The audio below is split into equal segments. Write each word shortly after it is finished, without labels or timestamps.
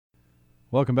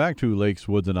Welcome back to Lakes,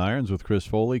 Woods, and Irons with Chris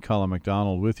Foley, Colin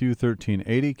McDonald with you,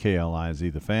 1380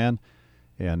 KLIZ The Fan,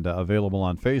 and available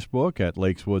on Facebook at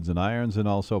Lakes, Woods, and Irons, and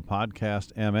also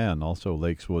Podcast MN, also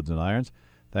Lakes, Woods, and Irons.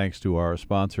 Thanks to our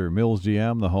sponsor, Mills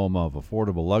GM, the home of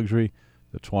affordable luxury,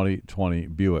 the 2020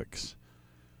 Buicks.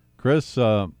 Chris,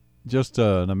 just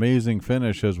an amazing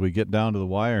finish as we get down to the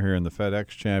wire here in the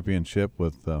FedEx Championship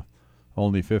with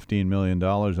only $15 million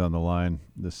on the line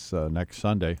this next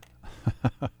Sunday.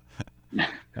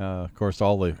 Of course,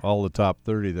 all the top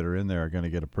 30 that are in there are going to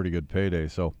get a pretty good payday.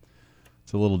 So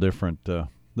it's a little different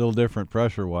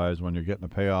pressure-wise when you're getting a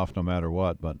payoff no matter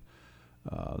what. But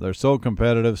they're so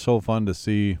competitive, so fun to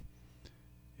see.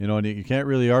 You know, and you can't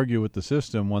really argue with the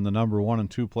system when the number 1 and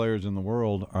 2 players in the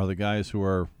world are the guys who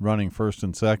are running first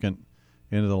and second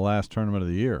into the last tournament of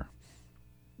the year.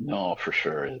 No, for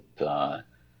sure.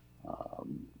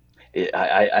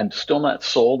 I'm still not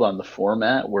sold on the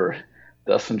format where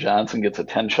Dustin Johnson gets a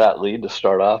 10-shot lead to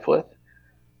start off with,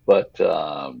 but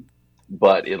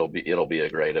it'll be a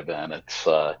great event. It's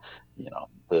the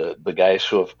guys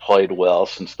who have played well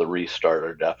since the restart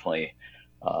are definitely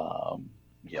are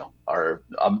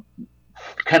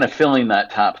kind of filling that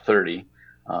top 30. You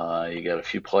got a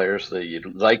few players that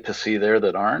you'd like to see there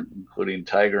that aren't, including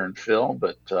Tiger and Phil,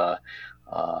 but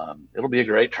it'll be a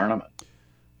great tournament.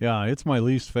 Yeah, it's my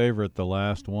least favorite, the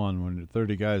last one, when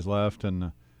 30 guys left,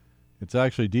 and it's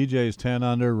actually DJ's 10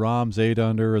 under, Rahm's 8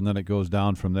 under, and then it goes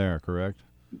down from there, correct?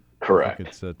 Correct. I think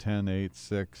it's 10, 8,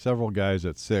 6, several guys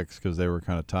at 6 because they were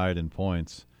kind of tied in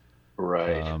points.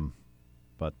 Right.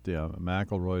 But yeah,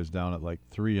 McIlroy's down at like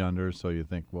 3 under, so you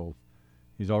think, well,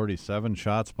 he's already 7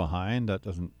 shots behind. That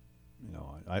doesn't,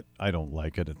 I don't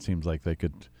like it. It seems like they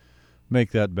could make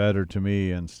that better to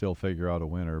me and still figure out a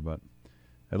winner, but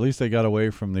at least they got away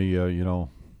from the,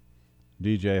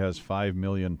 DJ has 5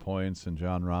 million points and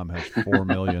John Rahm has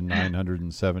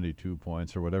 4,972,000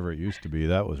 points or whatever it used to be.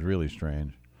 That was really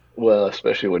strange. Well,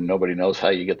 especially when nobody knows how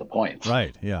you get the points.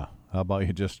 Right, yeah. How about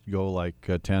you just go like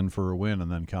 10 for a win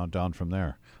and then count down from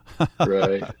there?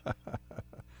 Right.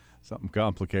 Something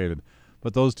complicated.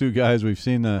 But those two guys, we've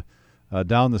seen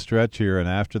down the stretch here and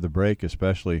after the break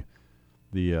especially,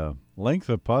 the length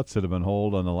of putts that have been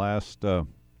holed on the last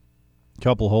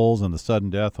couple holes and the sudden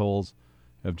death holes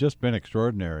have just been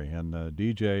extraordinary. And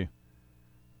DJ,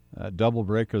 that double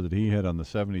breaker that he hit on the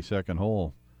 72nd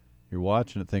hole, you're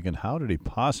watching it thinking, how did he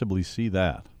possibly see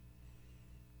that?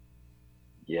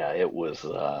 Yeah, it was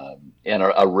and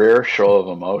a rare show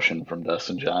of emotion from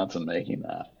Dustin Johnson making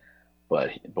that.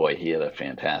 But boy, he had a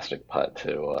fantastic putt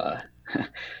to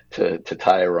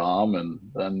tie Rahm, and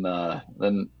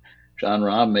then John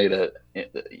Rahm made a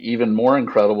even more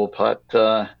incredible putt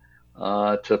to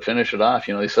finish it off.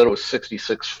 They said it was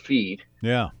 66 feet.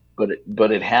 Yeah.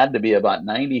 But it had to be about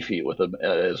 90 feet with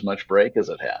as much break as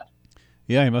it had.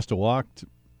 Yeah, he must have walked,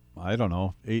 I don't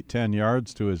know, 8-10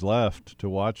 yards to his left to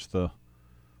watch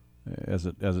as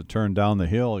it turned down the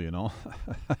hill.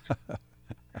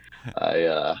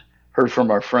 I heard from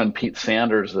our friend Pete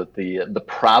Sanders that the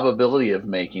probability of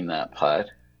making that putt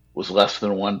was less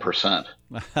than 1%.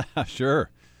 Sure.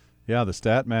 Yeah, the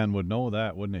stat man would know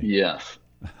that, wouldn't he? Yes.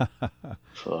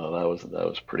 So that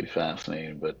was pretty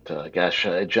fascinating. But gosh,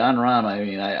 John Rahm, I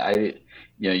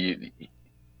mean,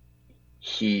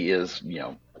 he is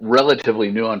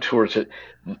relatively new on tour.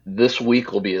 This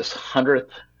week will be his 100th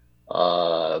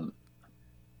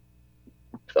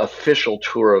official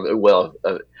tour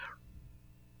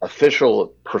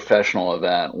official professional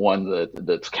event, one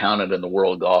that's counted in the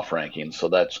world golf rankings. So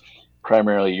that's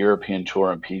primarily European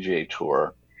Tour and PGA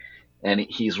Tour. And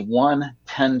he's won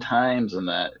 10 times in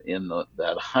that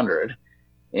 100.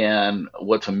 And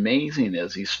what's amazing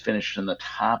is he's finished in the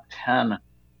top 10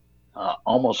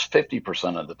 almost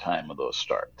 50% of the time of those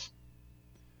starts.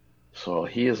 So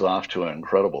he is off to an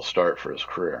incredible start for his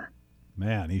career.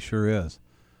 Man, he sure is.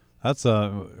 That's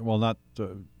not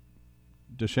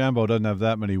DeChambeau doesn't have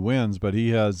that many wins, but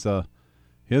he has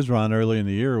his run early in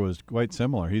the year was quite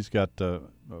similar. He's got an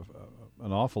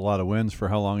awful lot of wins for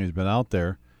how long he's been out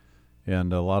there,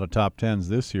 and a lot of top tens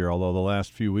this year. Although the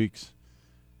last few weeks,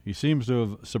 he seems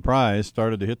to have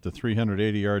started to hit the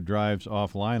 380-yard drives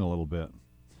offline a little bit.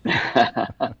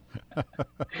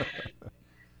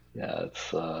 Yeah,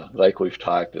 it's like we've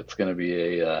talked. It's going to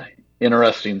be a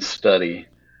interesting study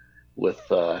with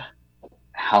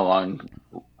how long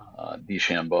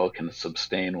DeChambeau can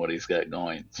sustain what he's got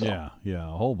going. So. Yeah,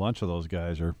 a whole bunch of those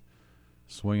guys are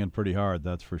swinging pretty hard,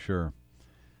 that's for sure.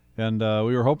 And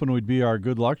we were hoping we'd be our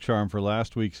good luck charm for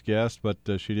last week's guest, but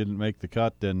she didn't make the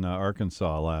cut in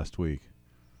Arkansas last week.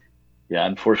 Yeah,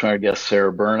 unfortunately, our guest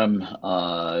Sarah Burnham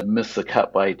missed the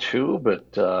cut by 2,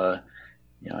 but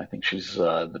I think she's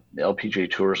the LPGA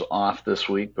Tour's off this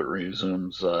week, but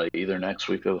resumes either next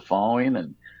week or the following,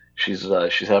 and she's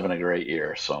having a great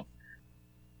year. So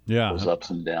those Yeah, ups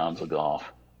and downs of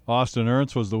golf. Austin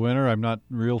Ernst was the winner. I'm not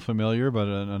real familiar, but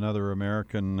another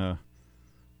American,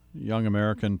 young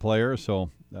American player.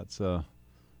 So that's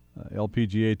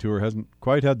LPGA Tour hasn't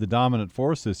quite had the dominant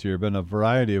force this year. Been a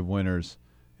variety of winners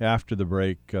after the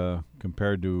break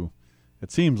compared to,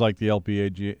 it seems like the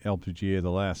LPGA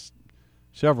the last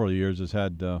several years has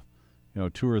had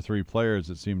two or three players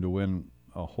that seem to win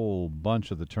a whole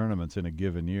bunch of the tournaments in a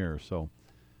given year. So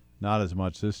not as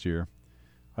much this year.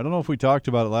 I don't know if we talked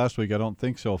about it last week. I don't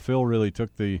think so. Phil really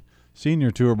took the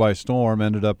senior tour by storm,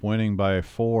 ended up winning by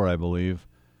 4, I believe.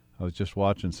 I was just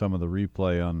watching some of the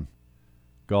replay on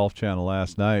Golf Channel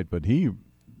last night, but he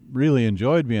really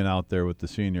enjoyed being out there with the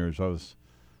seniors. I was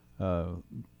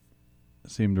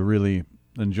seemed to really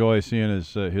enjoy seeing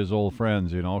his old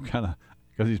friends, kind of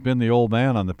because he's been the old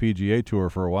man on the PGA Tour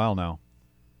for a while now.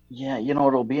 Yeah,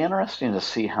 it'll be interesting to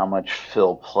see how much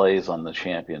Phil plays on the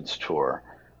Champions Tour.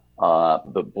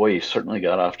 But boy, he certainly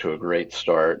got off to a great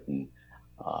start, and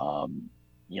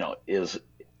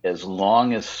as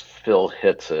long as Phil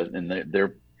hits it, and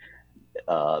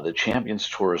the Champions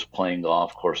Tour is playing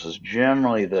golf courses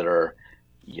generally that are,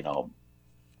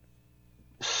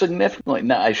 significantly,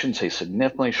 no, I shouldn't say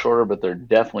significantly shorter, but they're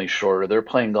definitely shorter. They're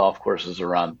playing golf courses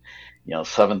around,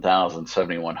 7,000,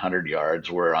 7,100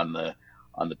 yards, where on the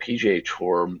PGA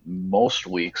Tour, most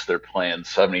weeks they're playing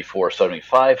 74,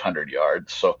 7,500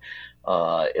 yards. So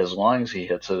as long as he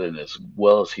hits it and as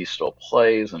well as he still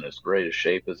plays and as great a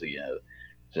shape as he is,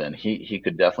 then he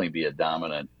could definitely be a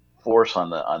dominant force on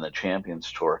the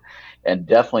Champions Tour, and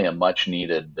definitely a much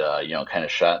needed kind of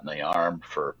shot in the arm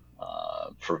for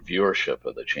viewership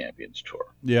of the Champions Tour.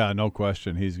 Yeah, no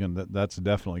question. That's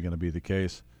definitely gonna be the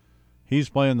case. He's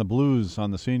playing the blues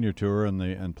on the senior tour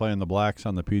and playing the blacks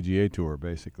on the PGA Tour,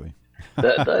 basically.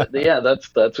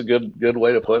 That's a good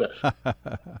way to put it.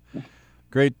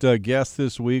 Great guest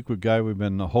this week, a guy we've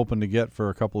been hoping to get for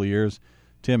a couple of years.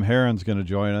 Tim Herron's going to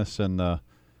join us, and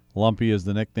Lumpy is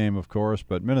the nickname, of course,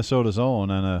 but Minnesota's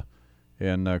own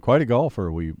and quite a golfer.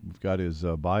 We've got his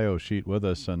bio sheet with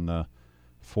us, and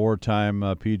 4-time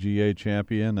PGA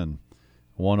champion and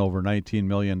won over $19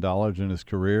 million in his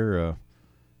career.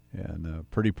 And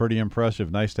pretty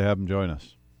impressive. Nice to have him join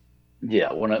us.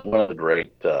 Yeah, one of the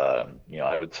great,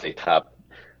 I would say top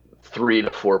 3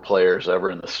 to 4 players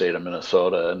ever in the state of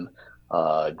Minnesota,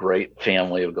 and great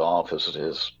family of golf.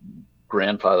 His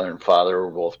grandfather and father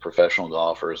were both professional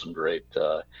golfers and great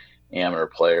amateur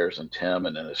players, and Tim,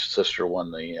 and then his sister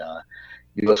won the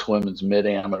U.S. Women's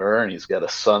Mid-Amateur, and he's got a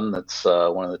son that's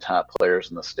one of the top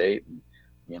players in the state. And,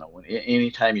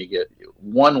 anytime you get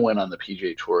one win on the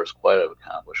PGA Tour is quite an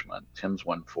accomplishment. Tim's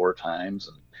won 4 times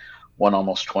and won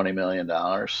almost $20 million.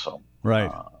 So,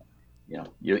 right.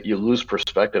 You lose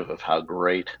perspective of how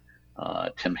great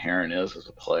Tim Herron is as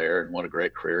a player and what a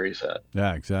great career he's had.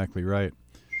 Yeah, exactly right.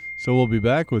 So we'll be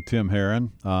back with Tim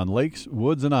Herron on Lakes,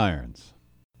 Woods, and Irons.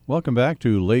 Welcome back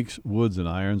to Lakes, Woods, and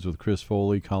Irons with Chris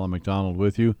Foley, Colin McDonald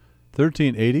with you.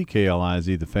 1380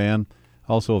 KLIZ The Fan.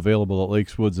 Also available at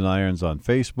Lakes, Woods, and Irons on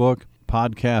Facebook.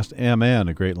 Podcast MN,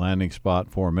 a great landing spot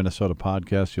for Minnesota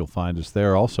podcasts. You'll find us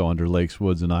there also under Lakes,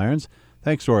 Woods, and Irons.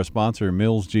 Thanks to our sponsor,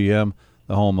 Mills GM,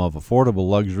 the home of affordable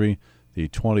luxury, the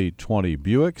 2020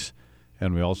 Buicks.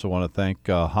 And we also want to thank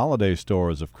Holiday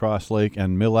Stores of Cross Lake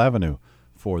and Mill Avenue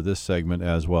for this segment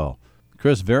as well.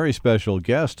 Chris, very special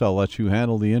guest. I'll let you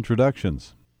handle the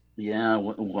introductions. Yeah,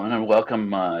 want to welcome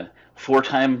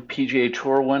 4-time PGA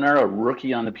Tour winner, a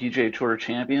rookie on the PGA Tour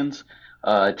Champions,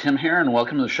 Tim Herron.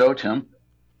 Welcome to the show, Tim.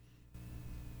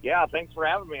 Yeah, thanks for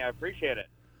having me. I appreciate it.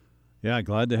 Yeah,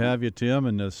 glad to have you, Tim,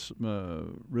 and this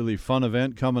really fun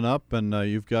event coming up. And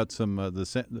you've got some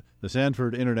the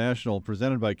Sanford International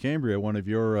presented by Cambria, one of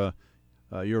your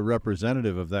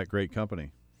representative of that great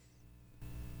company.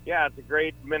 Yeah, it's a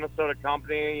great Minnesota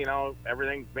company.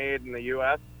 Everything's made in the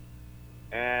U.S.,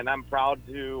 and I'm proud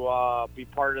to be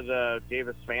part of the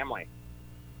Davis family.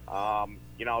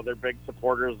 They're big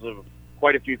supporters of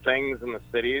quite a few things in the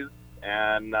cities,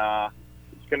 and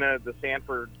the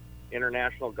Sanford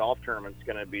International Golf Tournament's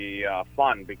going to be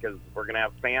fun because we're going to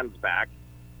have fans back,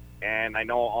 and I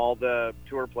know all the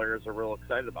tour players are real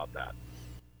excited about that.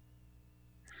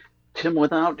 Tim,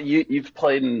 you've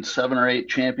played in 7 or 8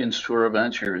 Champions Tour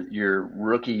events your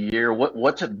rookie year.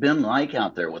 What's it been like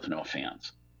out there with no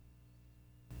fans?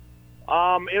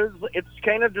 It's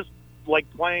kind of just like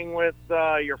playing with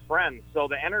your friends. So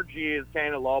the energy is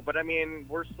kind of low, but I mean,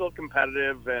 we're still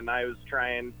competitive, and I was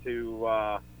trying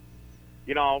to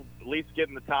at least get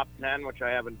in the top 10, which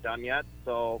I haven't done yet.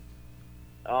 So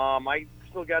I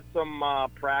still got some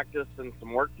practice and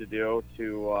some work to do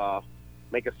to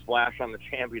make a splash on the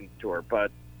Champions Tour.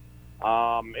 But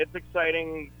it's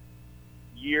exciting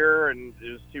year, and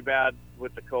it was too bad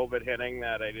with the COVID hitting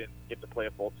that I didn't get to play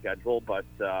a full schedule. But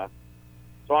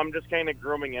so I'm just kind of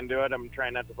grooming into it. I'm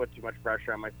trying not to put too much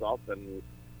pressure on myself and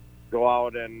go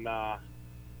out and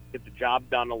get the job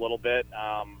done a little bit.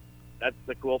 That's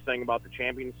the cool thing about the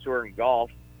Champions Tour in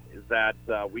golf, is that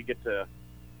we get to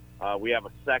we have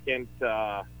a second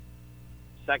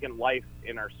life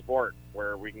in our sport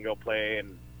where we can go play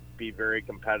and be very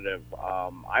competitive.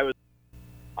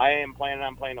 I am planning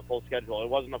on playing a full schedule. It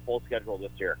wasn't a full schedule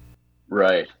this year.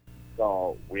 Right.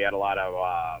 So we had a lot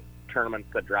of tournaments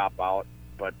that drop out.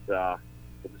 But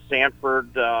with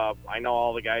Sanford, I know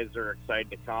all the guys are excited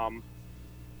to come,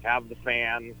 have the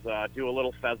fans, do a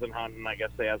little pheasant hunting. I guess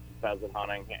they have some pheasant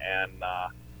hunting, and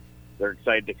they're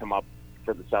excited to come up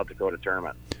for the South Dakota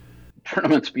tournament.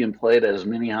 Tournament's being played at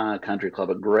Minnehaha Country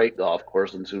Club, a great golf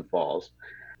course in Sioux Falls.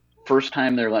 First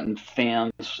time they're letting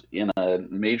fans in a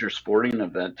major sporting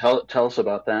event. Tell us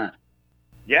about that.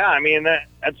 Yeah, I mean,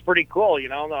 that's pretty cool.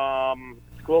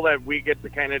 It's cool that we get to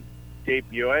kind of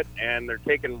debut it, and they're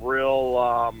taking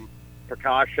real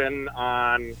precaution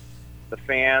on the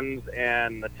fans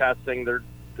and the testing.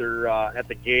 They're at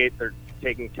the gate. They're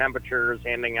taking temperatures,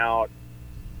 handing out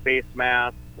face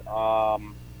masks.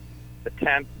 The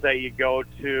tents that you go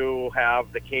to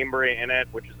have the Cambria in it,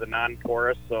 which is a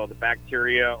non-porous, so the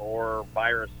bacteria or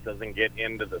virus doesn't get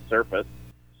into the surface.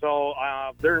 So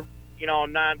they're,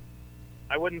 not,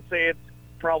 I wouldn't say it's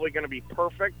probably going to be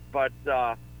perfect, but,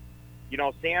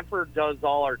 Sanford does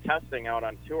all our testing out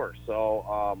on tour.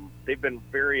 So they've been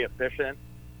very efficient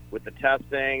with the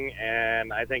testing,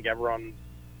 and I think everyone's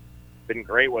been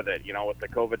great with it, with the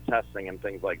COVID testing and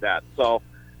things like that. So,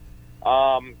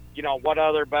 what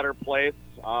other better place?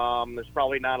 There's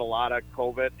probably not a lot of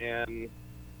COVID in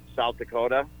South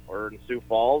Dakota or in Sioux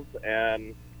Falls,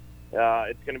 and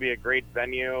it's going to be a great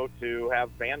venue to have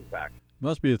fans back.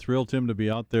 Must be a thrill, Tim, to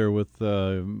be out there with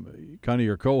kind of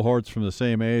your cohorts from the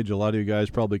same age. A lot of you guys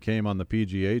probably came on the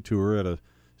PGA Tour at a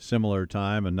similar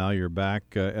time, and now you're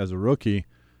back as a rookie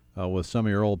with some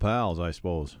of your old pals, I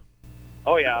suppose.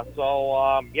 Oh, yeah. So,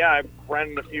 I've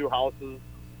rented a few houses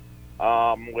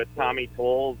with Tommy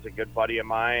Tolles, a good buddy of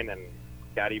mine, and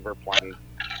Scotty Verplank.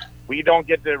 We don't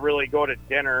get to really go to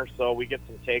dinner, so we get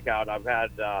some takeout. I've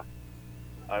had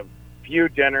a few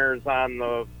dinners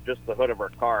on just the hood of our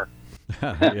car.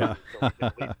 Yeah. So we can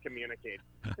at least communicate.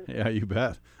 Yeah, you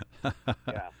bet.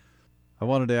 Yeah. I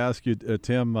wanted to ask you,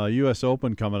 Tim, U.S.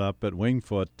 Open coming up at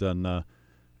Wingfoot,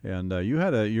 and you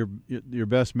had your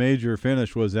best major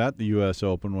finish was at the U.S.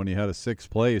 Open when you had a 6th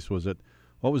place.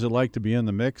 What was it like to be in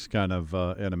the mix kind of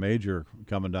in a major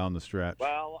coming down the stretch?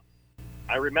 Well,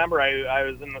 I remember I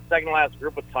was in the second last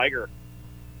group with Tiger,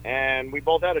 and we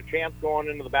both had a chance going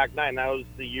into the back nine. That was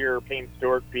the year Payne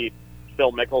Stewart beat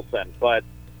Phil Mickelson. But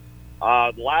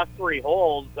the last 3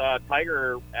 holes,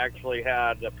 Tiger actually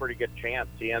had a pretty good chance.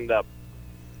 He ended up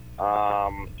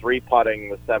 3-putting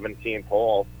the 17th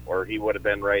hole, or he would have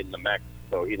been right in the mix.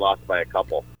 So he lost by a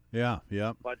couple. Yeah.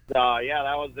 But that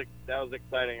was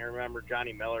exciting. I remember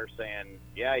Johnny Miller saying,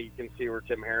 "Yeah, you can see where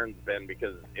Tim Herron's been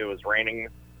because it was raining,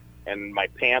 and my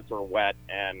pants were wet,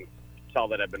 and tell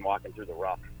that I've been walking through the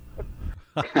rough." So,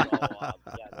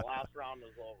 the last round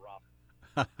was a little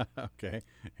rough. Okay.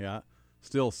 Yeah.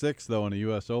 Still 6th though in the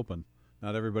U.S. Open.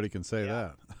 Not everybody can say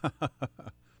that.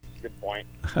 Good point.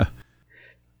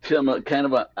 Tim, kind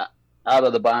of a out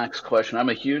of the box question. I'm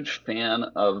a huge fan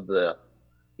of the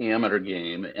amateur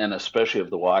game, and especially of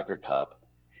the Walker Cup.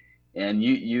 And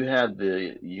you had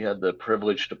the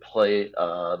privilege to play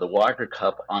the Walker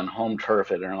Cup on home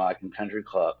turf at Interlochen Country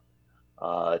Club.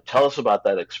 Tell us about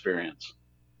that experience.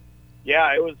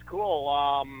 Yeah, it was cool.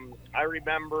 I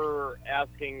remember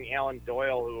asking Alan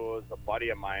Doyle, who was a buddy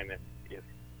of mine, if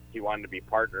he wanted to be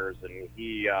partners, and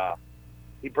he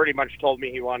pretty much told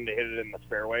me he wanted to hit it in the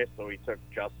fairway, so he took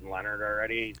Justin Leonard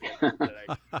already. He said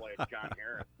I should play with John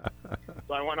Herron.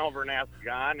 So I went over and asked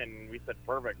John, and we said,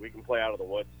 perfect, we can play out of the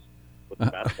woods with the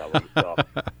best of them. So,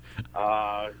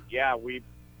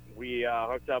 we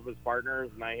hooked up as partners,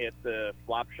 and I hit the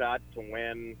flop shot to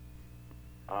win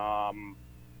our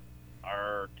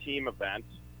team event.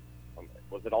 It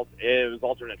was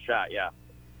alternate shot, yeah.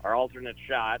 Our alternate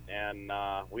shot, and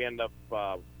we ended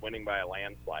up winning by a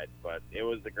landslide. But it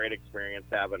was a great experience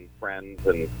having friends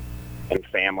and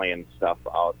family and stuff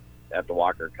out at the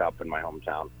Walker Cup in my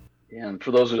hometown. Yeah, and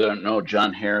for those who don't know,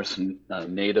 John Harrison,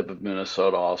 native of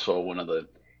Minnesota, also one of the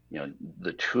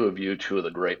the two of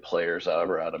the great players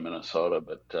ever out of Minnesota.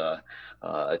 But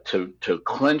to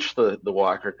clinch the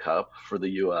Walker Cup for the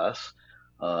U.S.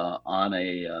 On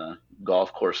a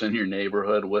golf course in your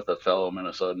neighborhood with a fellow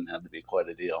Minnesotan had to be quite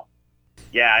a deal.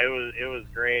 Yeah, it was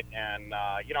great, and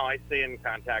I stay in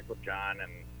contact with John,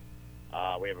 and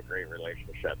we have a great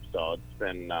relationship. So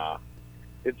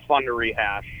it's fun to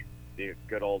rehash the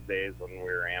good old days when we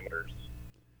were amateurs.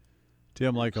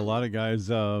 Tim, like a lot of guys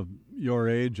your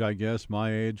age, I guess,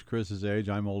 my age, Chris's age,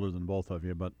 I'm older than both of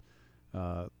you, but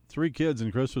 3 kids,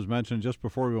 and Chris was mentioning just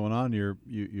before we went on,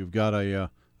 you've got a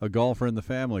golfer in the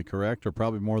family, correct, or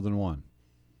probably more than one?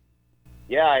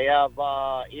 Yeah, I have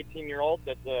 18-year-old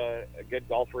that's a good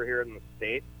golfer here in the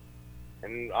state,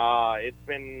 and it's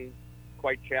been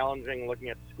quite challenging looking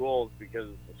at schools because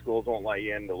the schools won't let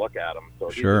you in to look at them. So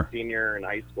he's a senior in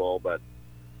high school, but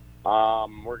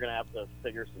we're going to have to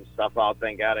figure some stuff out.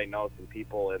 Thank God I know some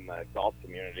people in the golf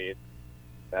community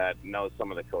that know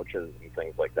some of the coaches and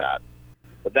things like that.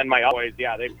 But then my boys,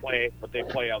 they play, but they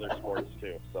play other sports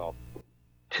too. So,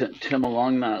 Tim,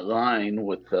 along that line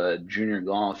with junior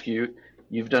golf,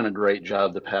 you've done a great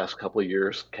job the past couple of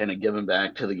years, kind of giving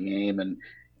back to the game and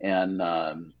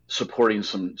supporting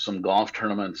some golf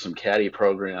tournaments, some caddy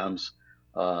programs,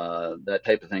 that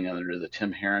type of thing under the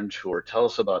Tim Herron Tour. Tell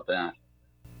us about that.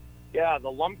 Yeah,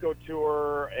 the Lumpy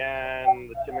Tour and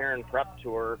the Tim Herron Prep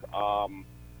Tour.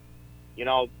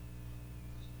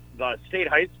 The state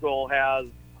high school has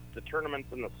the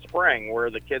tournaments in the spring where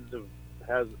the kids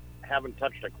haven't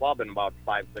touched a club in about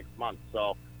 5-6 months.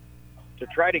 So to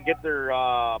try to get their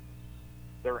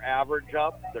average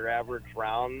up, their average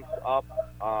rounds up,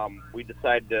 we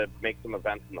decided to make some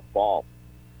events in the fall,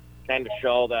 kind of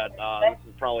show that this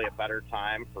is probably a better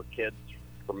time for kids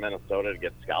from Minnesota to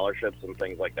get scholarships and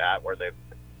things like that, where they've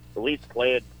at least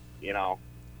played,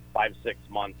 5-6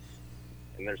 months,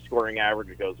 and their scoring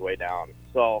average goes way down.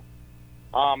 So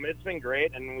it's been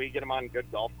great, and we get them on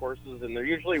good golf courses, and they're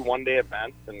usually one-day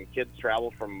events, and kids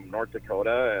travel from North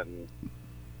Dakota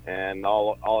and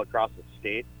all across the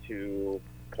state to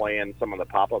play in some of the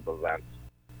pop-up events.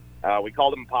 We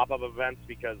called them pop-up events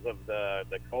because of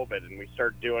the COVID, and we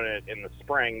started doing it in the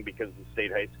spring because the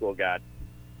state high school got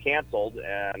canceled,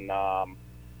 and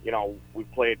we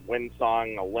played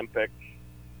Windsong, Olympic.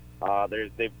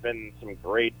 They've been some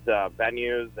great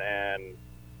venues, and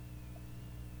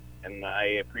I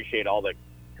appreciate all the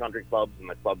country clubs and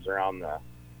the clubs around the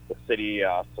city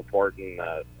supporting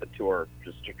the tour,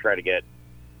 just to try to get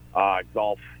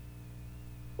golf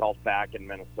back in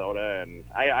Minnesota. And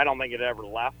I don't think it ever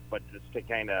left, but just to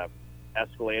kind of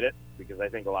escalate it, because I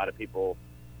think a lot of people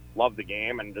love the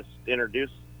game, and just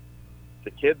introduce the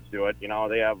kids to it.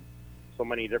 They have so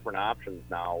many different options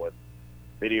now with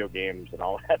video games and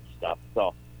all that stuff.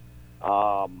 So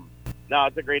no,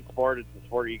 it's a great sport. It's a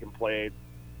sport you can play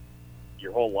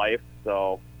your whole life.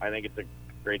 So I think it's a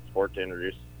great sport to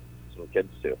introduce some kids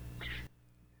to.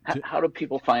 How do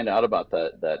people find out about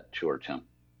that tour, Tim?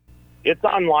 It's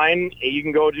online. You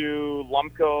can go to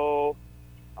Lumpy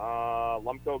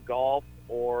Golf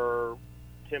or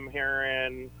Tim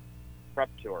Herron Prep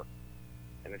Tour,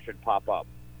 and it should pop up.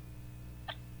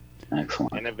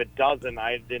 Excellent. And if it doesn't,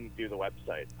 I didn't do the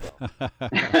website. So.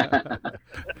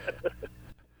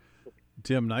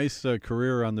 Tim, nice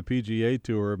career on the PGA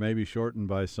Tour, maybe shortened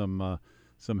by some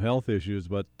health issues,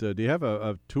 but do you have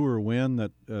a tour win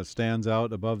that stands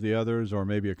out above the others, or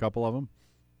maybe a couple of them?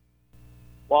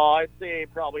 Well, I'd say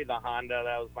probably the Honda.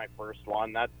 That was my first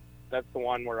one. That's the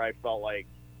one where I felt like,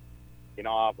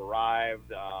 I've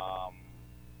arrived. I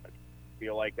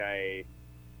feel like I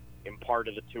am part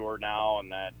of the tour now,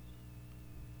 and that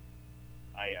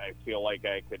I feel like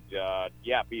I could,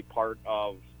 be part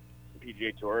of the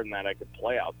PGA Tour, and that I could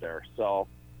play out there. So,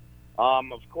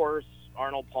 of course,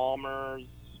 Arnold Palmer's.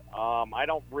 I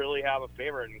don't really have a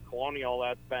favorite. In Colonial,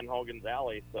 that's Ben Hogan's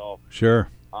alley. So sure.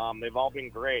 They've all been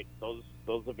great. Those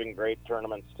have been great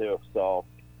tournaments too. So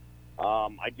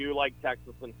I do like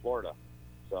Texas and Florida.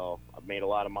 So I've made a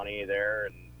lot of money there,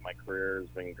 and my career has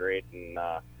been great in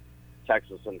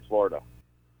Texas and Florida.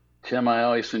 Tim, I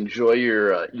always enjoy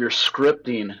your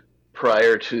scripting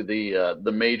prior to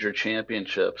the major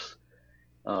championships.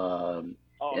 Well,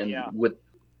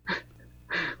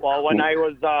 when I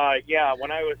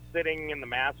was sitting in the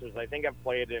Masters, I think I've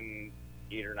played in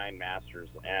 8 or 9 Masters,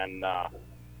 and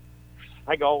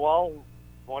I go, well,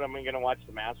 what am I going to watch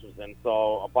the Masters in?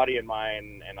 So a buddy of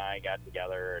mine and I got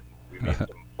together, and we made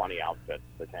some funny outfits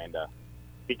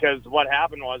because what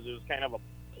happened was it was kind of a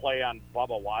play on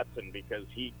Bubba Watson, because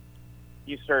he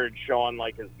started showing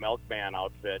like his milkman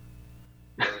outfit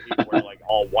where he'd wear like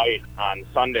all white on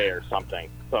Sunday or something.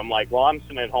 So I'm like, well, I'm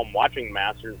sitting at home watching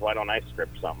Masters. Why don't I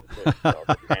script something too? So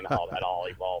that's kind of how that all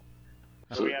evolved.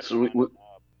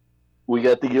 We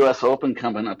got the U.S. Open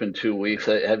coming up in 2 weeks.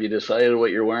 Have you decided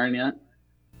what you're wearing yet?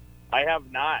 I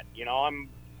have not. I'm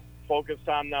focused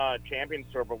on the Champions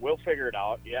Tour, but we'll figure it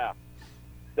out. Yeah,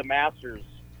 the Masters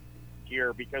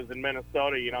gear, because in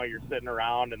Minnesota, you're sitting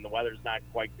around and the weather's not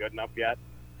quite good enough yet.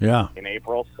 Yeah. In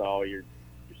April, so you're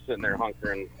sitting there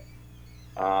hunkering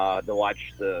to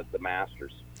watch the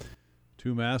Masters.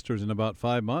 2 Masters in about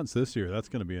 5 months this year. That's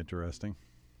going to be interesting.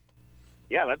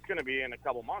 Yeah, that's going to be in a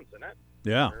couple months, isn't it?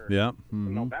 Yeah, yeah.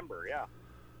 Mm-hmm. November, yeah.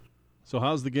 So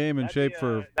how's the game in shape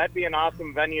for... That'd be an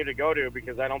awesome venue to go to,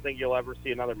 because I don't think you'll ever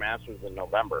see another Masters in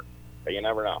November. But you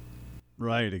never know.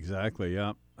 Right, exactly,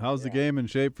 yeah. How's the game in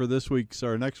shape for this week's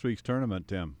or next week's tournament,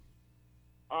 Tim?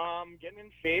 Getting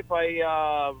in shape.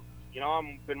 I've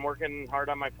been working hard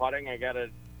on my putting. I got to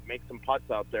make some putts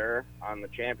out there on the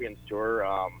Champions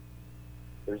Tour.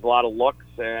 There's a lot of looks,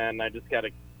 and I just got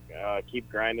to keep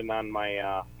grinding on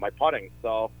my putting.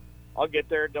 So I'll get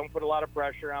there. Don't put a lot of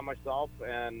pressure on myself,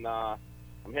 and I'm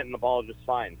hitting the ball just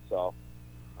fine. So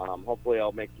hopefully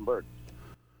I'll make some birds.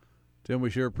 Tim,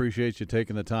 we sure appreciate you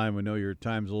taking the time. We know your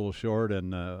time's a little short,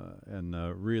 and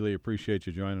really appreciate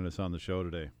you joining us on the show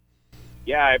today.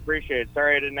 Yeah, I appreciate it.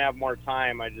 Sorry I didn't have more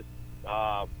time. I just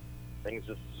things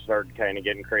just started kind of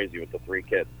getting crazy with the 3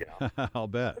 kids. I'll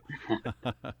bet.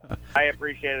 I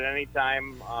appreciate it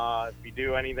anytime. If you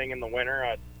do anything in the winter,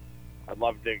 I'd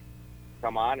love to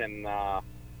come on, and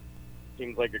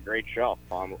seems like a great show.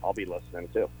 I'll be listening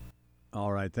too.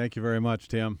 All right. Thank you very much,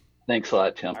 Tim. Thanks a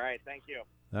lot, Tim. All right. Thank you.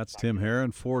 That's Tim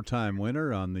Herron, 4-time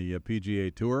winner on the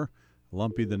PGA Tour.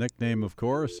 Lumpy, the nickname, of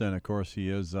course, and of course he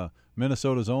is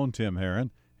Minnesota's own Tim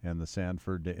Herron, and the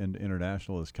Sanford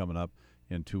International is coming up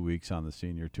in 2 weeks on the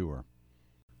Senior Tour.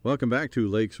 Welcome back to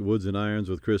Lakes, Woods, and Irons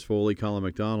with Chris Foley, Colin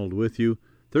McDonald with you.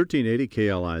 1380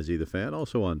 KLIZ, the fan,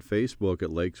 also on Facebook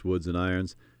at Lakes, Woods, and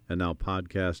Irons, and now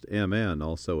Podcast MN,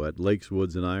 also at Lakes,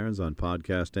 Woods, and Irons on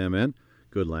Podcast MN.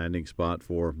 Good landing spot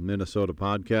for Minnesota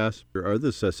podcasts.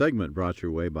 This segment brought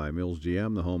your way by Mills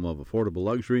GM, the home of affordable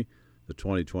luxury, the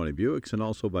 2020 Buicks, and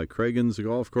also by Cragun's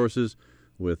golf courses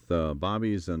with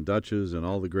Bobby's and Dutch's and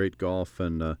all the great golf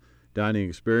and dining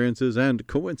experiences. And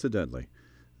coincidentally,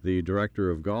 the director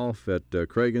of golf at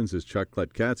Cragun's is Chuck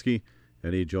Kletkatsky,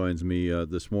 and he joins me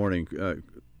this morning.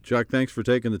 Chuck, thanks for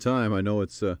taking the time. I know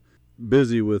it's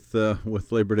busy with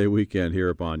Labor Day weekend here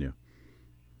upon you.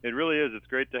 It really is. It's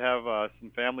great to have some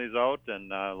families out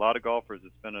and a lot of golfers.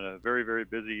 It's been a very, very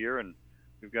busy year, and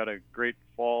we've got a great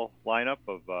fall lineup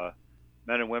of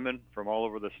men and women from all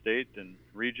over the state and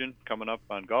region coming up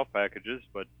on golf packages.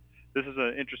 But this is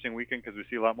an interesting weekend because we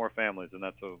see a lot more families, and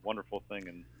that's a wonderful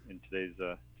thing in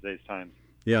today's times.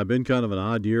 Yeah, been kind of an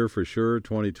odd year for sure,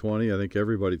 2020. I think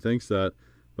everybody thinks that.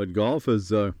 But golf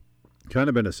has kind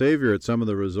of been a savior at some of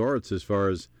the resorts as far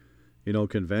as,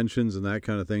 conventions and that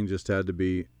kind of thing just had to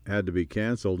be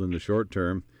canceled in the short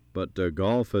term. But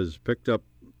golf has picked up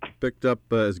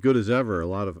as good as ever. A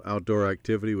lot of outdoor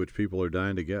activity, which people are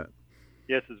dying to get.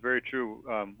 Yes, it's very true.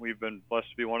 We've been blessed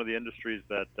to be one of the industries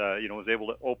that was able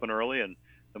to open early, and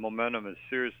the momentum has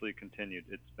seriously continued.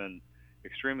 It's been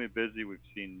extremely busy. We've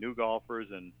seen new golfers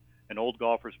and old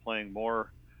golfers playing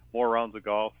more rounds of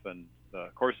golf, and the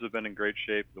courses have been in great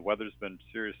shape. The weather's been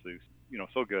seriously,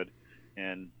 so good,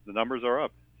 and the numbers are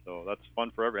up. So that's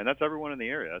fun for everyone, and that's everyone in the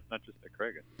area. That's not just at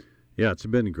Cragun. Yeah, it's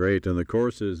been great, and the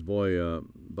courses,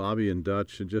 Bobby and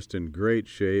Dutch are just in great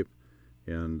shape,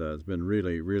 and it's been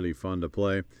really, really fun to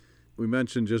play. We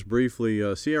mentioned just briefly,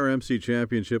 CRMC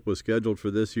Championship was scheduled for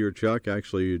this year, Chuck.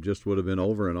 Actually, it just would have been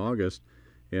over in August,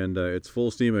 and it's full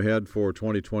steam ahead for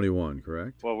 2021,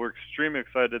 correct? Well, we're extremely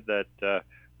excited that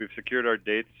we've secured our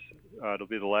dates. It'll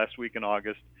be the last week in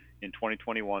August in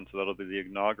 2021, so that'll be the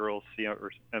inaugural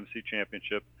CRMC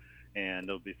Championship, and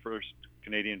it'll be first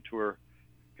Canadian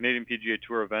PGA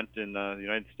Tour event in the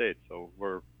United States. So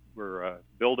we're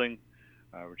building.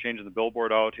 We're changing the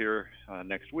billboard out here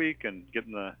next week and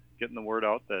getting the word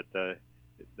out that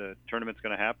the tournament's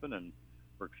going to happen, and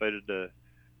we're excited to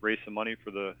raise some money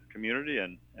for the community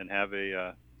and have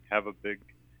a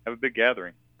big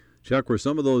gathering. Chuck, were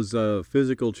some of those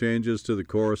physical changes to the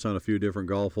course on a few different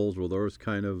golf holes, were those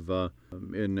kind of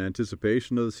in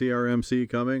anticipation of the CRMC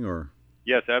coming, or?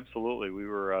 Yes, absolutely. We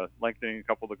were lengthening a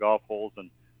couple of the golf holes, and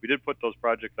we did put those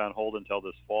projects on hold until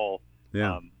this fall.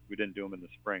 Yeah. We didn't do them in the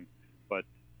spring. But,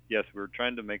 yes, we were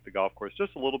trying to make the golf course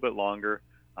just a little bit longer.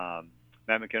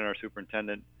 Matt McKinnon, our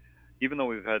superintendent, even though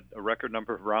we've had a record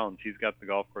number of rounds, he's got the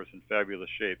golf course in fabulous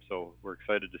shape. So we're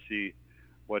excited to see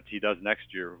what he does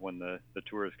next year when the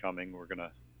tour is coming. We're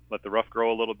gonna let the rough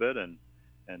grow a little bit and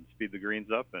speed the greens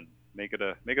up and make it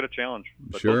a challenge.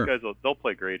 But Sure. those guys they'll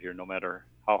play great here no matter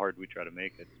how hard we try to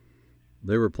make it.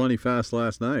 They were plenty fast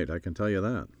last night, I can tell you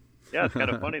that. Yeah, it's kind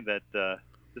of funny that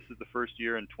this is the first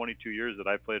year in 22 years that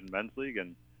I played in men's league,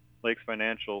 and Lakes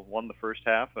Financial won the first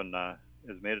half and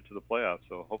has made it to the playoffs.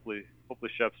 So hopefully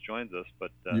Sheps joins us.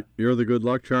 But You're the good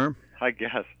luck charm? I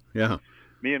guess. Yeah.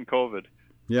 Me and COVID.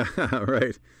 Yeah,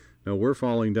 right. No, we're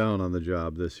falling down on the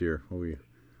job this year. We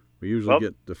usually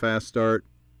get the fast start,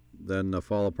 then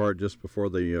fall apart just before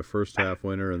the first half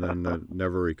winter, and then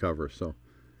never recover. So.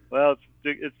 Well,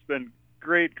 it's been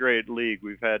great league.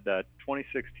 We've had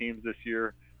 26 teams this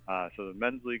year. So the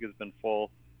men's league has been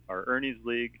full. Our Ernie's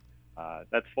league,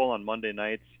 that's full on Monday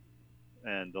nights.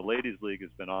 And the ladies league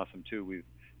has been awesome too. We've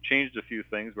changed a few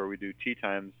things where we do tee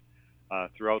times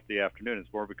throughout the afternoon.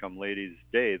 It's more become ladies'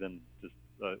 day than just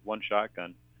one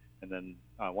shotgun. And then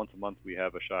once a month we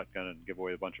have a shotgun and give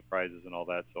away a bunch of prizes and all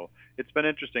that. So it's been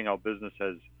interesting how business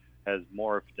has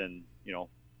morphed, and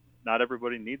not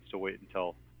everybody needs to wait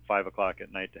until 5 o'clock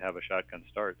at night to have a shotgun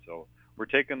start. So we're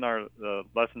taking the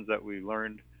lessons that we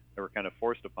learned that were kind of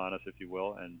forced upon us, if you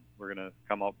will, and we're going to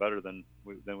come out better than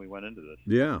we went into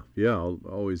this. Yeah,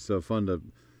 always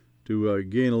fun to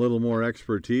gain a little more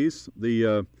expertise.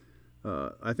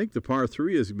 I think the par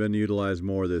 3 has been utilized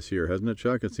more this year, hasn't it,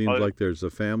 Chuck? It seems like there's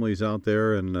families out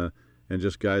there and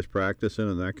just guys practicing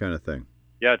and that kind of thing.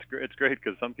 Yeah, it's great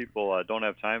because some people don't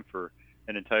have time for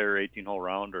an entire 18-hole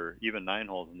round or even 9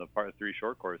 holes, and the par 3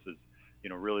 short course has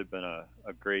really been a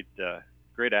great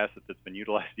asset that's been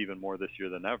utilized even more this year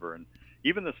than ever. And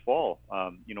even this fall,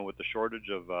 with the shortage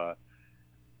of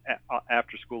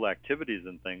after school activities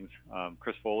and things,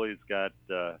 Chris Foley's got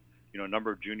a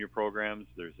number of junior programs.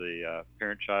 There's a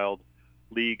parent-child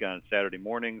league on Saturday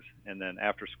mornings, and then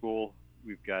after school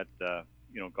we've got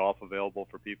golf available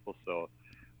for people. So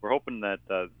we're hoping that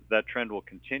that trend will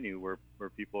continue, where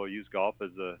people use golf as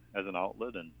an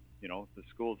outlet. And the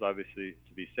schools, obviously,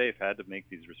 to be safe, had to make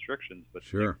these restrictions, but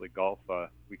sure. Thankfully golf,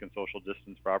 we can social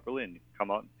distance properly and come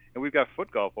out. And we've got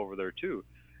foot golf over there too,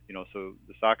 so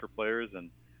the soccer players and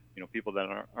people that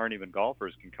aren't even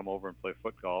golfers can come over and play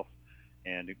foot golf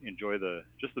and enjoy the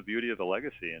beauty of the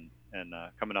legacy and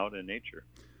coming out in nature.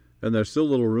 And there's still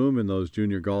little room in those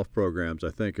junior golf programs,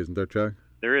 I think, isn't there, Chuck?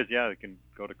 There is, yeah. You can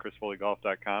go to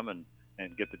chrisfoleygolf.com and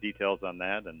get the details on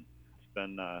that. And it's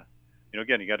been,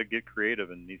 again, you got to get creative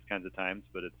in these kinds of times,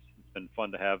 but it's been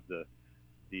fun to have the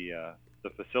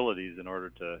facilities in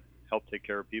order to help take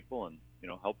care of people and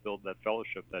help build that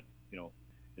fellowship that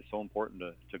is so important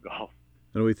to golf.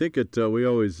 And we think we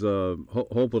always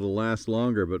hope it'll last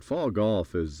longer, but fall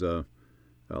golf is a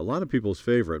lot of people's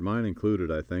favorite, mine included,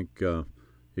 I think.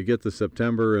 You get to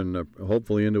September and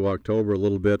hopefully into October a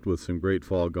little bit with some great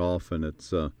fall golf, and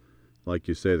it's, like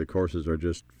you say, the courses are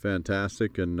just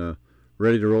fantastic and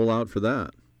ready to roll out for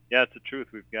that. Yeah, it's the truth.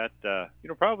 We've got,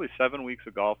 probably 7 weeks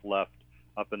of golf left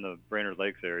up in the Brainerd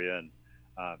Lakes area, and,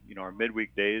 our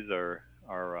midweek days are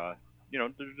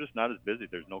they're just not as busy.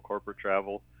 There's no corporate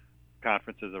travel,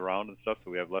 conferences around and stuff,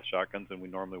 so we have less shotguns than we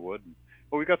normally would.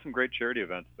 But we've got some great charity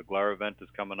events. The Glar event is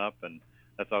coming up, and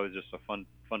that's always just a fun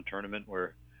tournament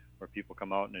where people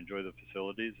come out and enjoy the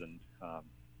facilities. And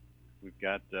we've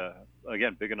got,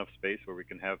 again, big enough space where we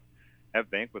can have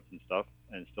banquets and stuff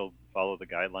and still follow the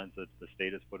guidelines that the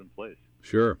state has put in place.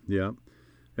 Sure, yeah.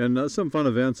 And some fun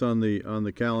events on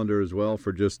the calendar as well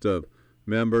for just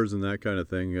members and that kind of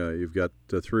thing. You've got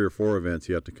 3 or 4 events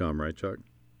yet to come, right, Chuck?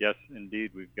 Yes,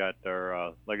 indeed. We've got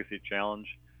our Legacy Challenge,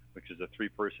 which is a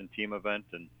 3-person team event.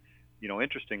 And,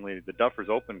 interestingly, the Duffers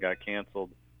Open got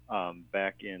canceled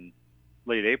back in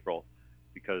late April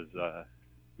because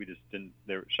we just didn't –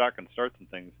 their shotgun starts and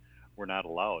things were not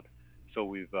allowed. So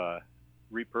we've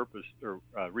repurposed or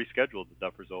rescheduled the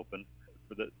Duffers Open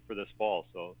for this fall.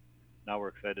 So now we're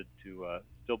excited to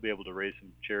still be able to raise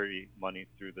some charity money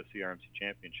through the CRMC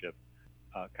Championship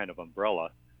kind of umbrella.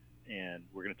 And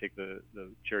we're going to take the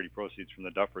charity proceeds from the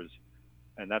Duffers,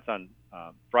 and that's on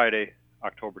Friday,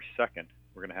 October 2nd.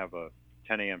 We're going to have a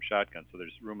 10 a.m. shotgun, so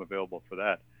there's room available for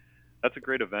that. That's a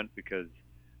great event because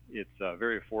it's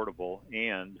very affordable,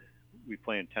 and we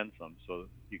play in 10-sums, so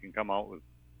you can come out with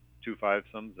 2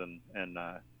 5-sums and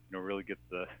really get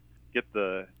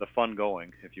the fun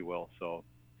going, if you will. So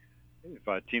if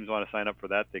teams want to sign up for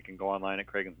that, they can go online at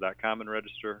Craguns.com and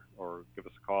register, or give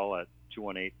us a call at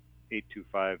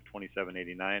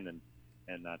 218-825-2789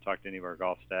 and talk to any of our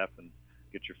golf staff and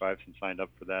get your 5-some signed up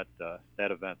for that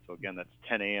event. So again, that's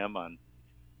 10 a.m. on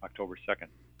October 2nd.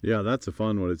 Yeah, that's a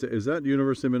fun one. Is that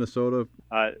University of Minnesota?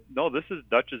 No, this is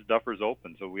Dutch's Duffers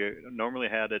Open. So we normally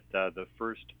had it the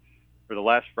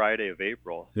last Friday of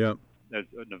April. Yeah. There's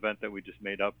an event that we just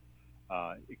made up.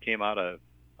 It came out of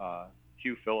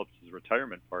Hugh Phillips'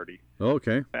 retirement party. Oh,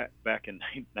 okay. Back in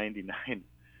 '99,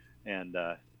 and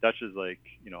Dutch is like,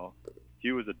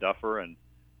 Hugh was a duffer and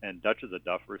Dutch is a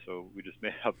duffer, so we just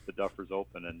made up the Duffers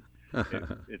Open, and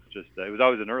it's just it was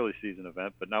always an early season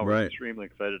event, but now we're extremely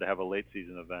excited to have a late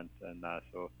season event, and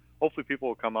so hopefully people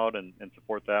will come out and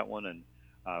support that one, and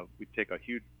we take a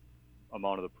huge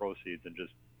amount of the proceeds and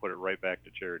just put it right back to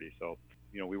charity. So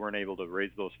we weren't able to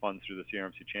raise those funds through the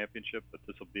CRMC Championship, but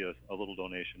this will be a little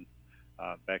donation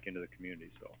back into the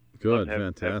community. So good,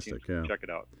 fantastic. Yeah, check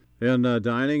it out. And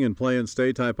dining and play and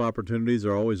stay type opportunities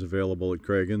are always available at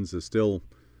Cragun's. It's still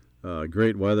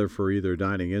great weather for either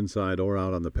dining inside or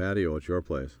out on the patio at your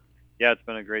place. Yeah, it's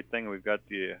been a great thing. We've got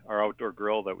our outdoor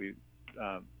grill that we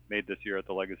made this year at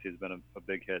the Legacy has been a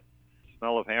big hit. The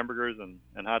smell of hamburgers and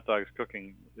hot dogs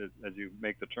cooking as you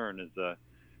make the turn has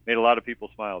made a lot of people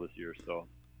smile this year. So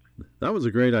that was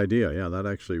a great idea. Yeah, that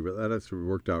actually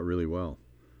worked out really well.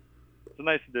 It's a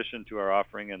nice addition to our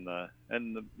offering, and the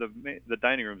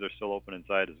dining rooms are still open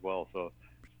inside as well. So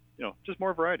just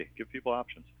more variety. Give people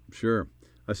options. Sure.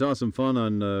 I saw some fun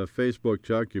on Facebook,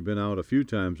 Chuck. You've been out a few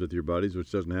times with your buddies,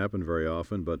 which doesn't happen very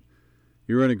often, but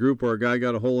you were in a group where a guy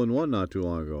got a hole-in-one not too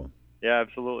long ago. Yeah,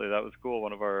 absolutely. That was cool.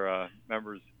 One of our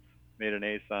members made an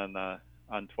ace on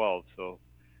 12, so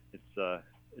it's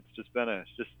just been a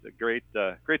great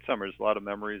summer. There's a lot of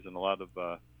memories and a lot of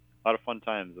fun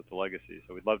times at the Legacy.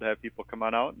 So we'd love to have people come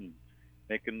on out and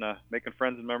making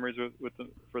friends and memories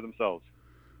for themselves.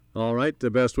 All right. The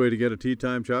best way to get a tee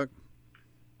time, Chuck?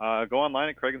 Go online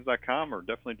at Craguns.com, or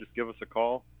definitely just give us a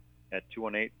call at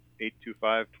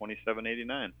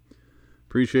 218-825-2789.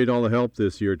 Appreciate all the help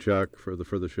this year, Chuck, for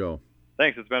the show.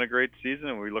 Thanks. It's been a great season,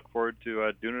 and we look forward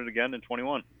to doing it again in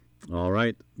 21. All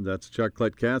right. That's Chuck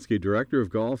Kletkatsky, Director of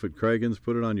Golf at Cragun's.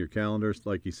 Put it on your calendars.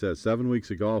 Like he says, 7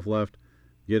 weeks of golf left.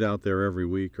 Get out there every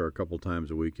week or a couple times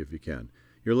a week if you can.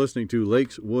 You're listening to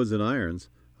Lakes, Woods, and Irons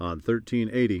on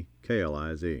 1380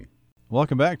 KLIZ.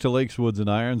 Welcome back to Lakes, Woods,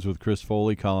 and Irons with Chris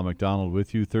Foley, Colin McDonald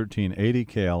with you, 1380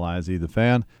 KLIZ, the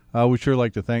fan. We'd sure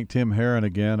like to thank Tim Herron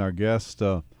again, our guest,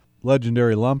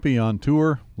 legendary Lumpy on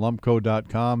tour,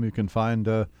 lumpco.com. You can find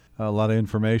a lot of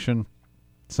information,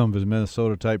 some of his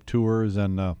Minnesota-type tours,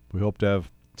 and we hope to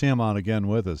have Tim on again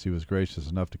with us. He was gracious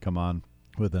enough to come on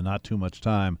with not too much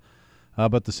time.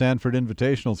 But the Sanford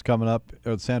Invitational's coming up,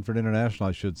 or Sanford International,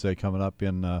 I should say, coming up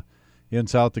in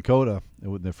South Dakota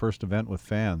with the first event with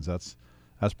fans. That's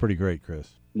pretty great, Chris.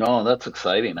 No, that's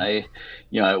exciting.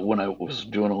 When I was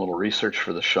doing a little research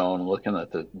for the show and looking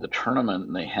at the tournament,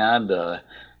 and they had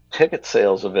ticket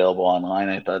sales available online,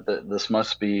 I thought that this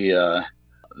must be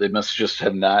they must just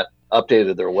have not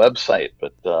updated their website.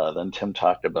 But then Tim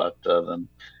talked about them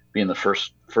being the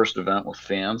first event with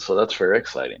fans, so that's very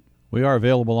exciting. We are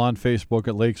available on Facebook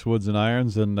at Lakes, Woods, and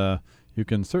Irons, and you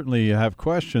can certainly have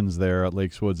questions there at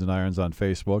Lakes, Woods, and Irons on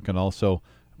Facebook, and also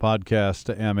podcast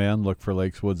MN. Look for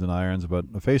Lakes, Woods, and Irons.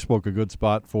 But Facebook, a good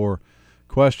spot for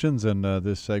questions, and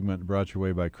this segment brought your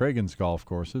way by Cragun's Golf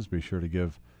Courses. Be sure to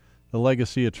give the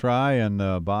Legacy a try,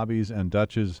 and Bobby's and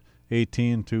Dutch's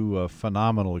 18 to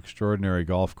phenomenal, extraordinary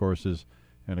golf courses,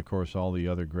 and, of course, all the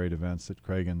other great events that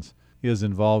Cragun's is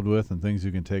involved with and things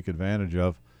you can take advantage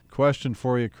of. Question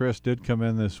for you, Chris, did come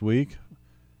in this week.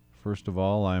 First of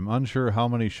all, I'm unsure how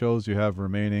many shows you have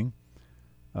remaining.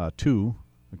 2,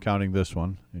 counting this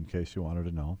one, in case you wanted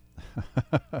to know.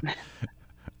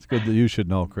 It's good that you should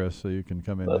know, Chris, so you can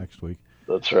come in next week.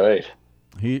 That's right.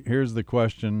 Here's the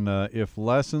question. If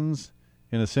lessons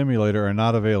in a simulator are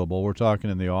not available, we're talking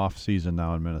in the off-season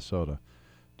now in Minnesota,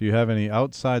 do you have any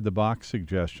outside-the-box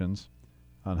suggestions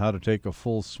on how to take a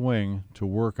full swing to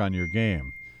work on your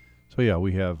game? So, yeah,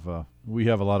 we have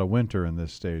a lot of winter in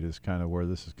this state is kind of where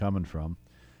this is coming from.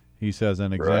 He says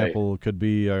an example could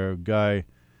be a guy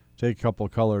take a couple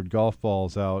colored golf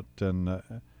balls out and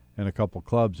a couple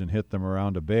clubs and hit them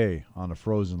around a bay on a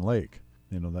frozen lake.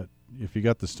 That if you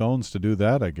got the stones to do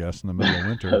that, I guess, in the middle of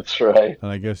winter. That's right. Then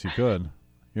I guess you could.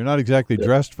 You're not exactly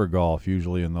dressed for golf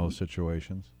usually in those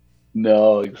situations.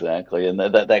 No, exactly. And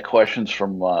that question's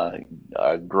from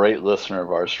a great listener of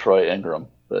ours, Troy Ingram.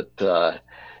 But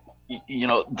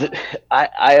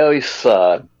I always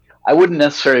I wouldn't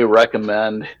necessarily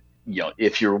recommend,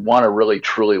 if you want to really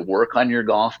truly work on your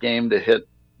golf game, to hit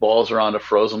balls around a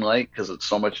frozen lake, because it's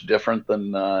so much different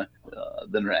than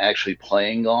actually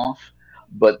playing golf.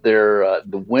 But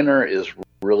the winter is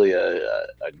really a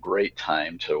great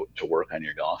time to work on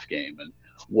your golf game. And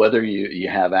whether you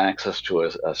have access to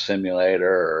a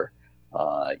simulator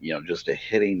or just a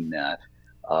hitting net,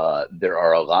 there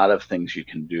are a lot of things you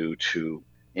can do to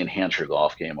enhance your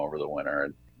golf game over the winter.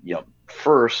 And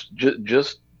first,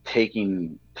 just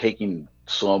taking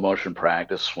slow motion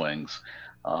practice swings,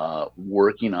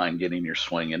 working on getting your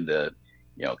swing into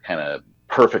kind of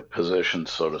perfect position,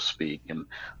 so to speak. And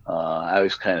I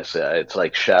always kind of say it's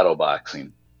like shadow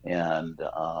boxing. And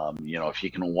if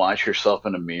you can watch yourself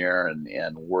in a mirror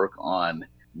and work on,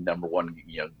 number one,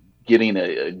 getting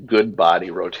a good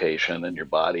body rotation and your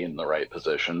body in the right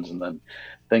positions, and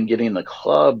then getting the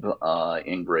club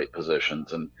in great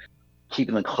positions and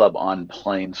keeping the club on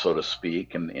plane, so to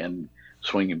speak, and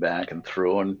swinging back and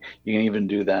through. And you can even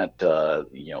do that,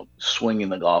 swinging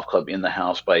the golf club in the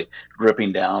house by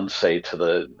gripping down, say, to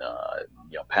the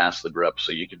past the grip,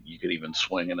 so you could even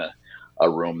swing in a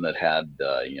room that had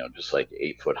just like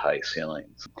 8-foot high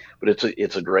ceilings. But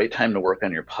it's a great time to work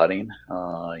on your putting. There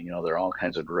are all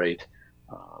kinds of great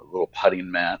little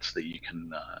putting mats that you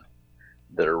can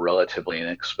that are relatively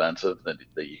inexpensive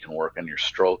that you can work on your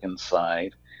stroke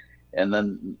inside. And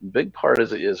then big part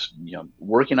is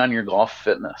working on your golf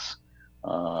fitness,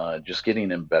 just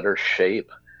getting in better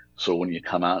shape. So when you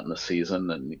come out in the season,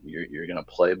 then you're going to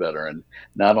play better, and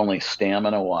not only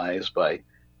stamina wise by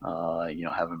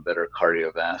having better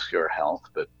cardiovascular health,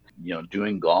 but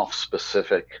doing golf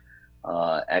specific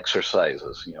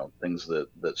exercises, things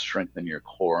that strengthen your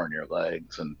core and your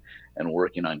legs, and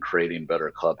working on creating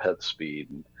better club head speed.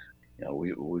 And,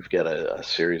 we've got a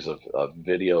series of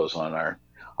videos on our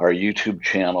YouTube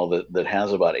channel that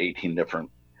has about 18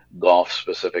 different golf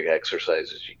specific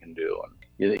exercises you can do. And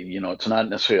it's not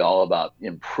necessarily all about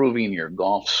improving your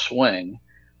golf swing.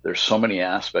 There's so many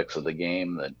aspects of the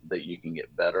game that you can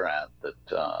get better at that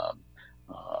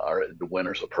the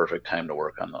winter's a perfect time to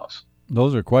work on those.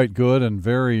 Those are quite good and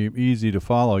very easy to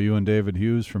follow. You and David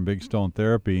Hughes from Big Stone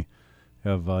Therapy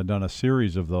have done a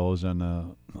series of those,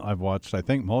 and I've watched, I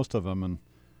think, most of them,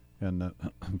 and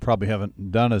probably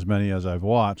haven't done as many as I've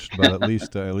watched, but at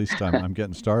least I'm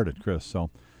getting started, Chris.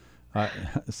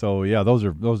 So yeah, those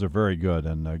are very good,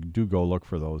 and do go look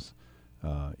for those.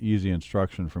 Easy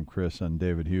instruction from Chris and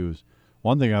David Hughes.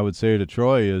 One thing I would say to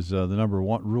Troy is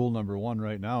rule number one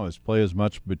right now is play as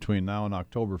much between now and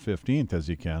October 15th as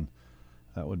you can.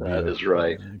 That is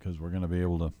right, because we're going to be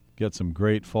able to get some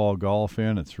great fall golf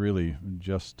in. It's really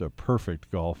just a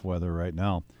perfect golf weather right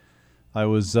now. I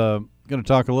was going to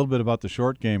talk a little bit about the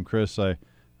short game, Chris. I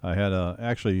had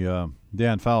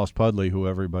Dan Fowles-Pudley, who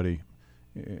everybody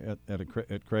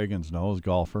at Cragun's knows,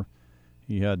 golfer.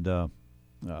 He had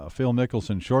Phil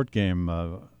Mickelson short game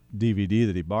DVD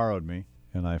that he borrowed me,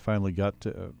 and I finally got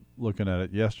to looking at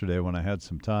it yesterday when I had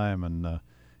some time. And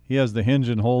he has the hinge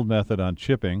and hold method on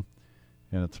chipping,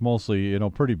 and it's mostly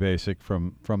pretty basic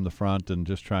from the front and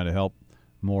just trying to help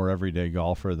more everyday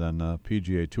golfer than a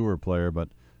PGA Tour player. But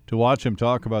to watch him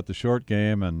talk about the short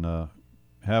game and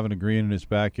having a green in his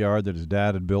backyard that his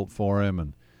dad had built for him,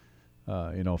 and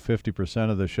 50%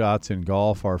 of the shots in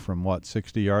golf are from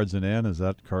 60 yards and in. Is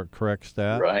that correct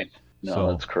stat? Right.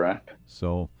 No, that's correct.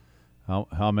 So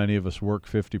how many of us work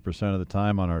 50% of the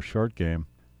time on our short game?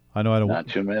 I know I had not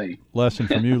too many. lesson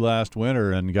from you last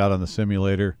winter and got on the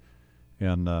simulator,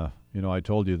 and I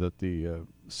told you that the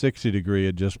 60 degree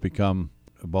had just become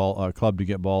a club to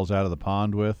get balls out of the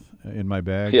pond with in my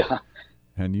bag. Yeah.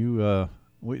 And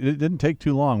it didn't take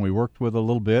too long. We worked with a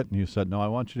little bit, and you said, no, I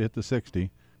want you to hit the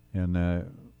 60. And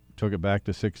took it back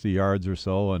to 60 yards or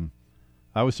so, and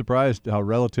I was surprised how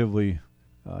relatively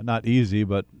not easy,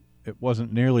 but it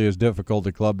wasn't nearly as difficult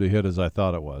a club to hit as I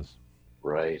thought it was.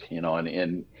 Right.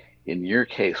 And in your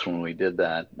case, when we did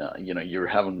that, you're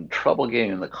having trouble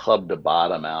getting the club to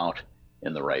bottom out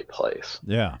in the right place.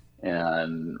 Yeah.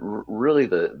 And really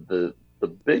the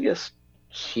biggest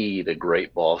key to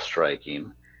great ball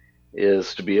striking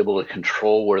is to be able to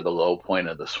control where the low point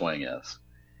of the swing is.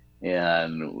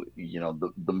 And,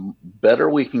 the better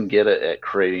we can get at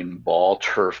creating ball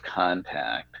turf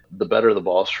contact, the better the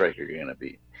ball striker you're going to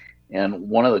be. And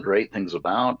one of the great things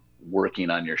about working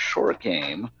on your short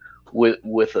game with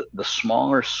the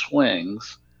smaller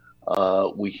swings,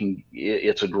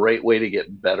 it's a great way to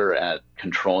get better at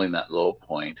controlling that low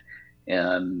point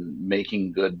and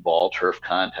making good ball turf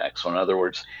contact. So in other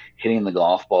words, hitting the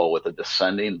golf ball with a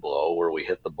descending blow where we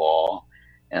hit the ball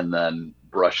and then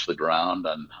brush the ground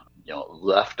on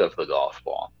left of the golf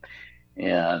ball.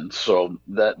 And so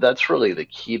that's really the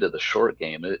key to the short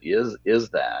game is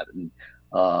that. And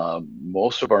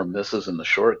most of our misses in the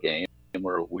short game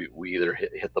where we either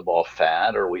hit the ball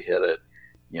fat or we hit it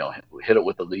hit it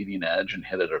with the leading edge and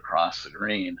hit it across the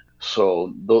green.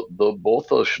 So both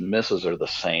those misses are the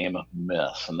same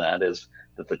miss, and that is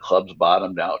that the club's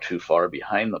bottomed out too far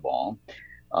behind the ball.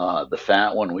 The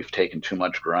fat one, we've taken too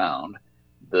much ground.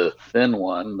 The thin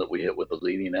one that we hit with the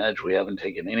leading edge, we haven't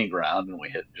taken any ground, and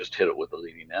we just hit it with the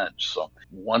leading edge. So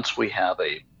once we have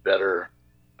a better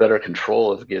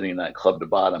control of getting that club to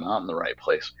bottom out in the right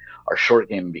place, our short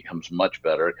game becomes much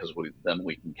better, because then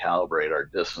we can calibrate our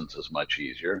distances much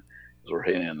easier, because we're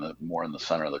hitting more in the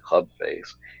center of the club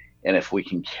face. And if we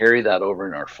can carry that over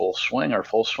in our full swing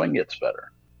gets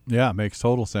better. Yeah, it makes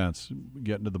total sense,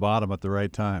 getting to the bottom at the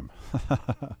right time.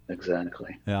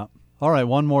 Exactly. Yeah. All right,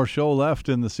 one more show left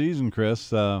in the season,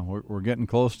 Chris. We're getting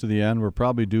close to the end. We'll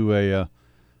probably do a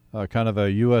kind of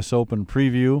a U.S. Open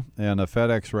preview and a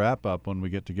FedEx wrap-up when we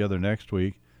get together next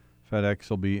week. FedEx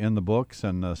will be in the books,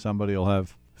 and somebody will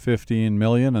have $15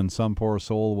 million, and some poor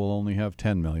soul will only have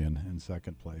 $10 million in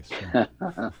second place.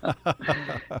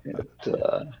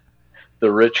 So.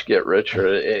 The rich get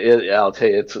richer. I'll tell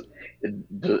you,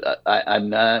 I'm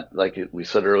not, like we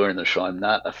said earlier in the show, I'm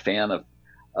not a fan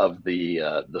of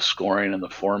the scoring and the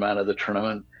format of the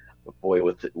tournament. But boy,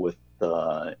 with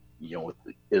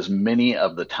as many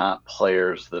of the top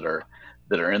players that are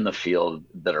in the field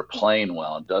that are playing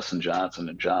well, Dustin Johnson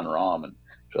and John Rahm and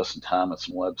Justin Thomas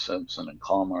and Webb Simpson and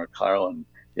Colin McCarroll and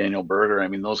Daniel Berger. I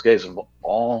mean, those guys have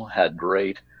all had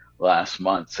great last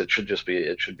month. It should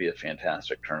be a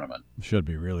fantastic tournament. Should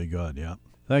be really good, yeah.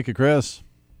 Thank you, Chris.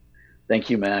 Thank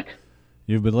you, Mac.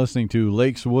 You've been listening to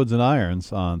Lakes, Woods, and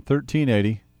Irons on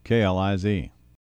 1380 KLIZ.